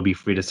 Yeah. He'll be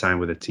free to sign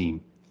with a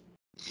team.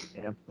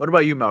 Yeah. What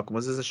about you, Malcolm?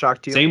 Was this a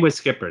shock to you? Same with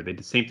Skipper. They did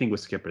the same thing with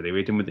Skipper. They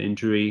waived him with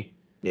injury.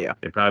 Yeah.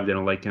 They probably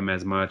didn't like him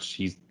as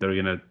much. They're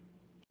gonna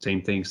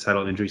same thing,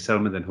 settle injury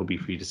settlement, then he'll be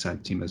free to sign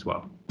the team as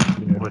well.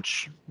 Yeah.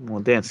 Which, well,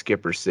 Dan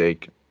Skipper's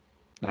sake,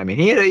 I mean,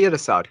 he had a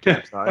solid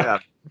camp. So yeah.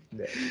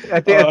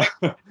 I think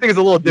it's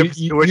a little different.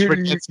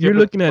 You're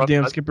looking at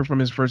Dan Skipper from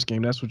his first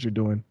game. That's what you're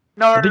doing.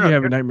 I think you're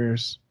having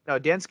nightmares. No,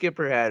 Dan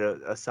Skipper had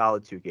a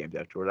solid 2 games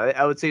afterward.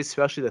 I would say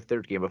especially the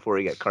third game before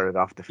he got carted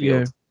off the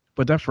field. Yeah,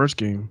 but that first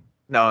game.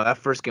 No, that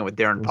first game with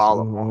Darren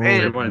Paulo.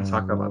 Everyone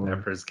talk about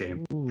that first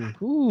game.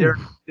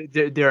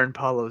 Darren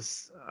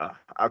Paulo's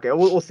okay.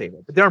 We'll save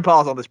it. But Darren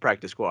Paulo's on this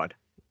practice squad.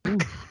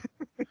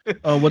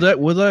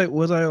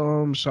 Was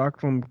I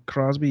shocked from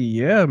Crosby?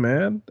 Yeah,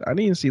 man. I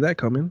didn't see that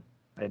coming.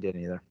 I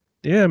didn't either.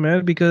 Yeah,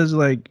 man, because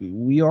like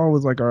we all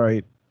was like, all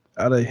right,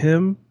 out of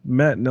him,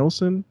 Matt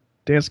Nelson,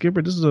 Dan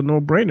Skipper, this is a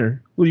no-brainer.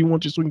 Who do you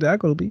want your swing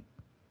tackle to be?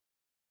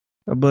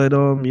 But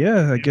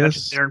yeah, I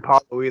guess Darren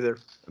Paulo either.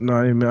 No,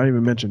 I didn't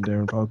even mention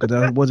Darren Paulo because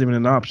that wasn't even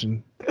an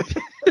option.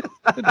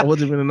 That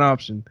wasn't even an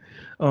option.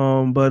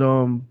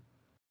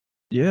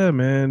 Yeah,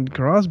 man,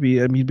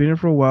 Crosby. I mean, he's been here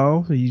for a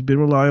while. He's been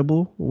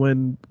reliable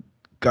when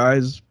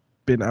guys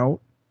been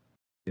out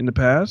in the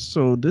past.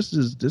 So this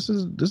is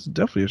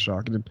definitely a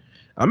shock. And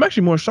I'm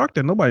actually more shocked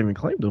that nobody even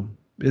claimed him.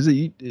 Is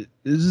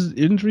his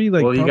injury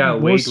like? Well, he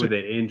got waived with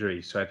an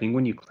injury. So I think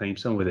when you claim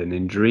someone with an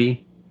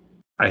injury,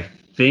 I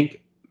think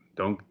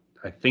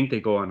they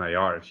go on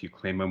IR if you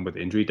claim them with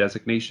injury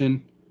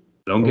designation.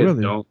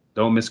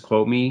 Don't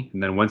misquote me.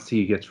 And then once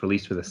he gets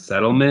released with a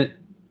settlement,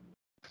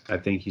 I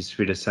think he's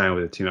free to sign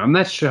with a team. I'm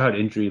not sure how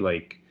injury,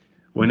 like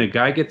when a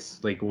guy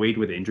gets like waived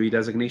with injury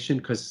designation,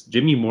 because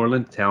Jimmy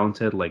Moreland,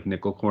 talented like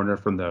nickel corner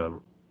from the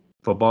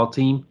football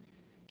team,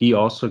 he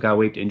also got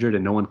waived injured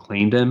and no one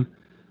claimed him.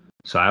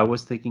 So I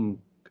was thinking,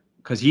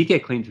 because he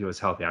get claimed if he was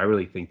healthy. I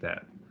really think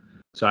that.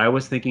 So I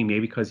was thinking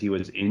maybe because he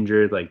was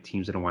injured, like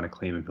teams didn't want to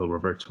claim him, he'll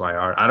revert to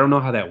IR. I don't know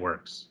how that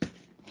works.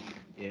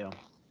 Yeah,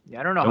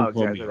 I don't know how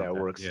exactly that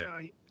works.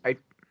 Yeah.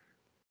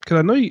 Because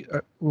I know you.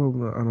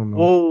 Well, I don't know.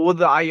 Well, with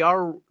the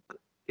IR,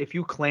 if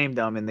you claim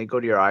them and they go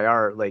to your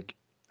IR, like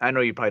I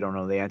know you probably don't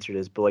know the answer to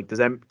this, but like does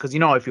that? Because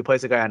if you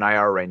place a guy on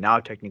IR right now,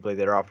 technically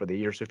they're out for the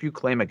year. So if you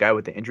claim a guy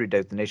with the injury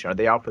designation, are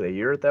they out for the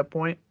year at that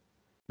point?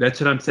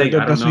 That's what I'm saying.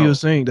 That's what you're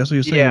saying. That's what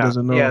you're saying. Yeah, he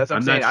doesn't know. Yeah, that's what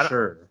I'm saying. not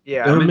sure.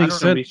 Yeah, that makes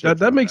sense.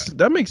 That makes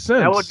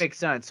sense. That would make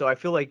sense. So I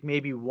feel like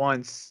maybe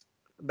once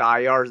the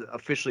IR is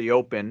officially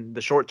open,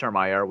 the short-term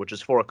IR, which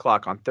is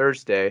 4:00 on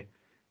Thursday,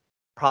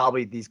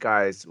 probably these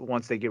guys,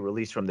 once they get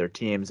released from their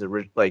teams,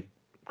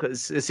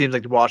 because it seems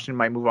like Washington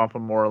might move on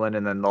from Moreland,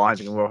 and then the Lions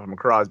are going to move on from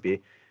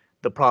Crosby.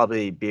 They'll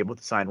probably be able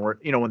to sign,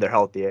 when they're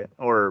healthy,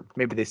 or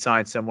maybe they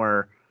sign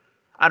somewhere.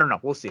 I don't know.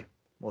 We'll see.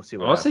 We'll see.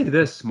 I'll say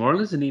this: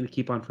 Moreland doesn't need to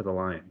keep on for the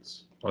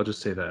Lions. I'll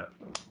just say that.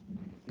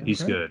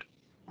 He's Okay. good.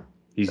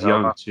 He's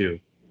young too.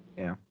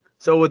 Yeah.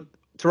 So with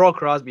Terrell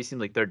Crosby, it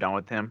seemed like they're done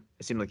with him.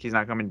 It seemed like he's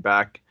not coming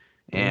back,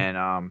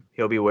 and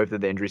he'll be away for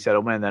the injury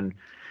settlement. And then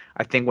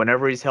I think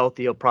whenever he's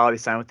healthy, he'll probably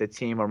sign with the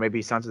team, or maybe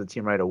he signs with the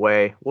team right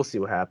away. We'll see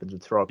what happens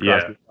with Terrell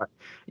Crosby.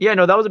 Yeah,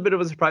 no, that was a bit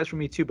of a surprise for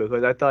me too,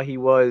 because I thought he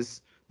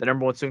was the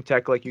number one swing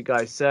tackle, like you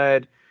guys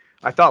said.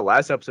 I thought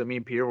last episode, me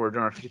and Peter were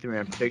doing our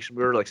 53-man prediction.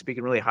 We were like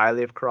speaking really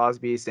highly of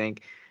Crosby, saying,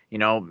 you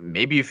know,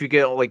 maybe if you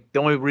get like the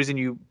only reason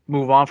you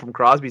move on from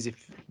Crosby is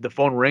if the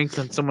phone rings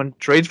and someone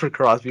trades for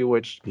Crosby,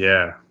 which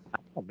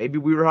maybe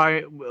we were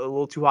a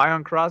little too high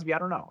on Crosby. I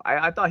don't know.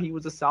 I thought he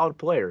was a solid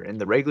player in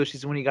the regular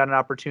season when he got an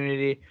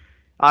opportunity.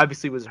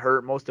 Obviously was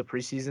hurt most of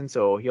preseason,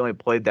 so he only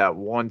played that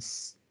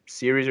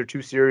series or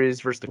two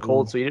series versus the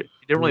Colts, so he didn't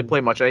really play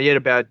much. He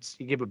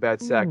gave a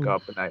bad sack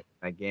up in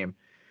that game.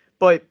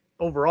 But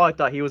overall, I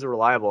thought he was a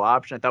reliable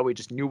option. I thought we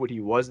just knew what he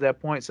was at that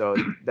point, so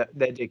that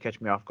did catch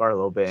me off guard a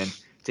little bit. And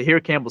to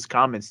hear Campbell's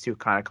comments too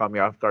kind of caught me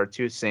off guard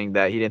too, saying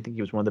that he didn't think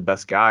he was one of the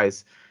best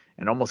guys,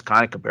 and almost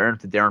kind of comparing him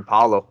to Darren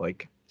Paulo.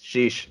 Like,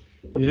 sheesh.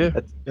 Yeah,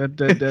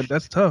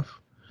 that's tough.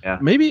 Yeah.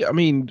 Maybe, I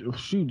mean,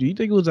 shoot, do you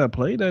think it was that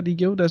play that he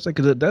gave that sack?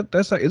 Because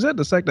that's like, is that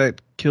the sack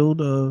that killed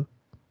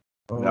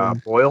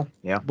Boyle?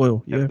 Yeah.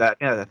 Boyle, yeah. I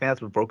think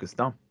that's what broke his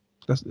thumb.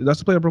 That's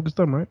the play that broke his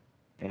thumb, right?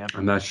 Yeah.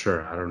 I'm not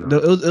sure. I don't know.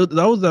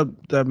 That was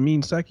that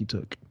mean sack he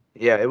took.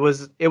 Yeah, it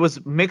was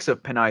a mix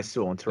of Penei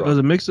Sewell and Terrell. It was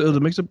a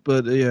mix up,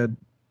 but yeah,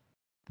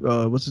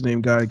 what's his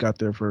name? Guy got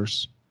there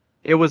first.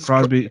 It was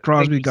Crosby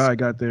guy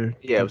got there.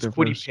 Yeah, it was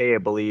Kwity Paye, I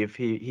believe.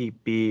 He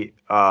beat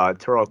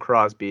Terrell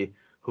Crosby,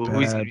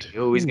 who's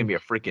gonna be a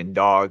freaking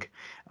dog.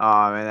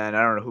 And then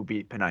I don't know who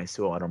beat Penei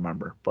Sewell. I don't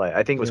remember, but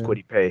I think it was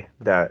Kwity Paye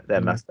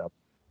that messed up.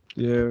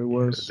 Yeah, it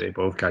was. They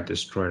both got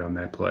destroyed on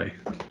that play.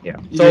 Yeah.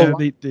 So,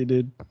 yeah, they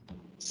did.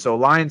 So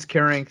Lions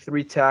carrying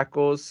 3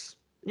 tackles.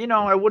 You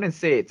know, I wouldn't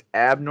say it's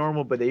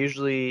abnormal, but they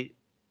usually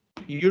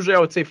I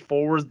would say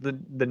 4 is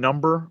the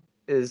number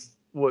is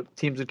what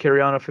teams would carry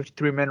on a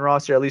 53-man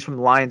roster, at least from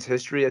the Lions'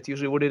 history. That's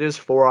usually what it is,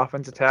 4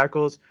 offensive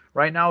tackles.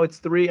 Right now it's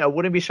 3. I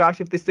wouldn't be shocked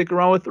if they stick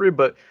around with 3,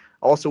 but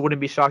also wouldn't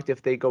be shocked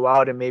if they go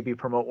out and maybe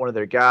promote one of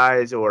their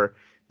guys, or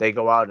they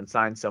go out and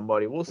sign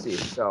somebody. We'll see.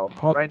 So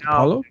right now,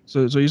 Paulo?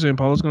 So you're saying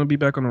Paulo's going to be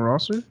back on the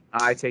roster?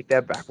 I take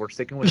that back. We're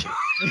sticking with you.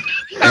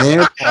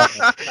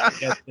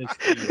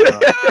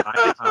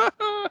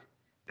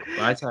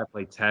 Vaitai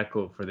played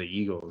tackle for the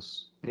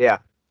Eagles. Yeah,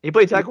 he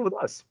played tackle with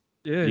us.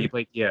 Yeah, he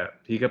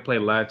could play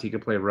left, he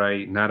could play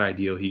right. Not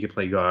ideal. He could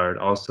play guard.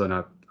 Also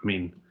not. I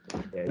mean,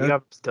 yeah, you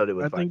have to tell it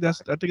with. I think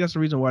that's the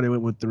reason why they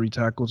went with 3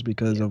 tackles,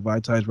 because of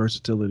Vaitai's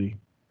versatility.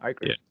 I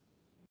agree.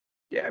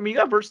 Yeah, I mean, you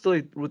got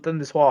versatility within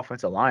this whole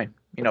offensive line.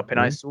 You know,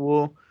 Penei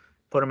Sewell,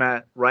 put him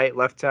at right,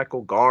 left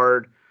tackle,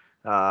 guard.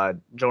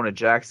 Jonah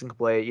Jackson could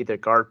play either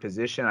guard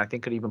position. I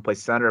think could even play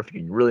center if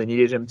you really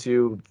needed him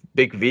to.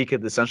 Big V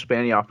could essentially play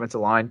any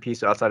offensive line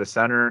piece outside of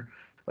center.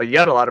 Like, you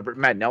got a lot of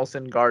Matt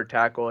Nelson, guard,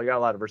 tackle. You got a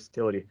lot of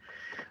versatility.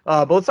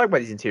 But let's talk about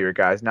these interior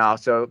guys now.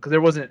 So, because there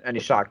wasn't any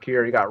shock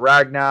here. You got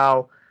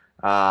Ragnow,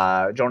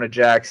 Jonah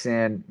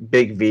Jackson,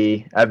 Big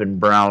V, Evan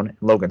Brown,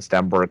 Logan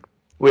Stenberg.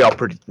 We all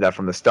predicted that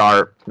from the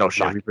start. No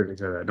shock. Yeah, we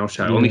predicted that. No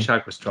shock. Only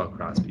shock was Terrell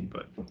Crosby,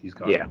 but he's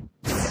gone. Yeah.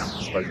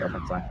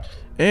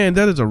 And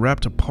that is a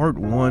wrap to part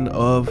 1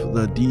 of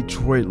the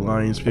Detroit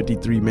Lions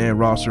 53-man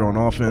roster on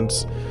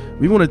offense.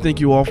 We want to thank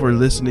you all for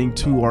listening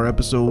to our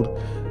episode.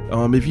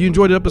 If you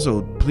enjoyed the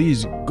episode,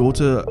 please go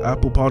to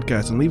Apple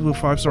Podcasts and leave a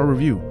 5-star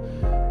review.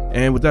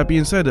 And with that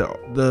being said,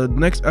 the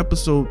next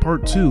episode,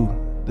 part 2,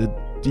 the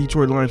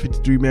Detroit Lions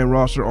 53-man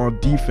roster on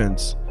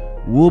defense,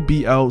 will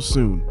be out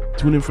soon.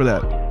 Tune in for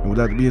that. And with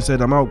that being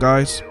said, I'm out,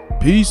 guys.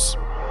 Peace.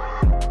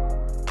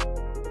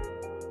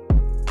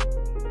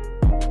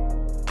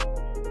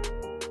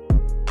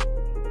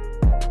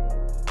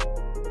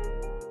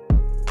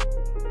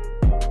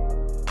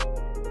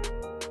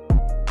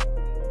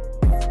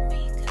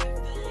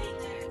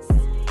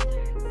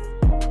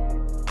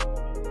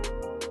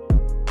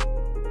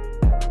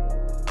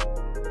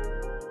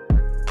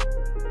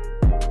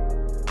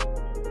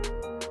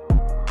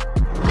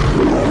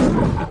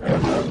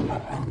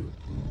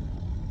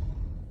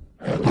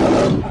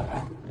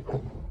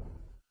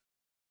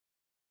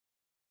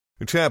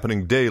 It's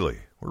happening daily.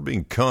 We're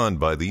being conned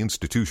by the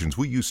institutions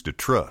we used to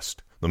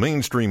trust. The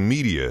mainstream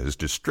media is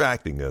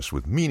distracting us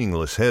with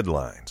meaningless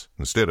headlines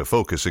instead of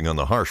focusing on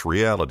the harsh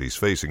realities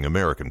facing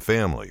American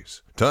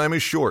families. Time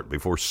is short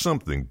before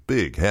something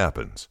big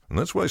happens, and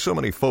that's why so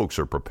many folks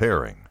are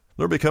preparing.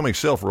 They're becoming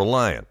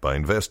self-reliant by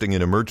investing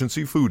in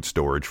emergency food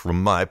storage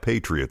from My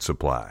Patriot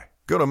Supply.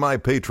 Go to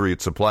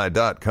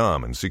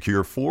MyPatriotSupply.com and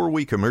secure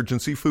 4-week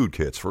emergency food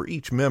kits for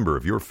each member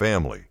of your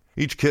family.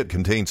 Each kit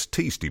contains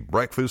tasty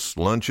breakfasts,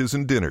 lunches,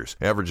 and dinners,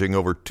 averaging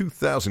over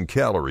 2,000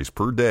 calories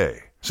per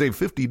day. Save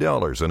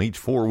 $50 on each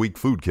 4-week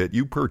food kit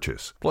you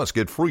purchase. Plus,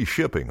 get free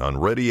shipping on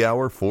Ready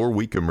Hour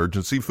 4-week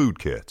emergency food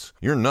kits.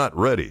 You're not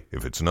ready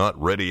if it's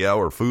not Ready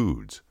Hour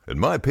Foods. At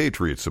My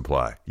Patriot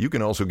Supply, you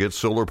can also get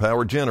solar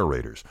power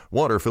generators,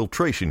 water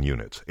filtration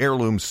units,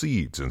 heirloom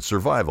seeds, and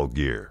survival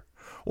gear.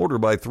 Order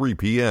by 3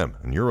 p.m.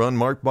 and your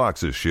unmarked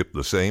boxes ship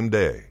the same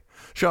day.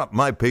 Shop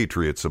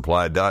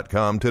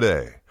MyPatriotSupply.com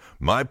today.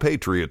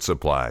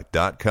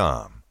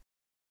 MyPatriotSupply.com.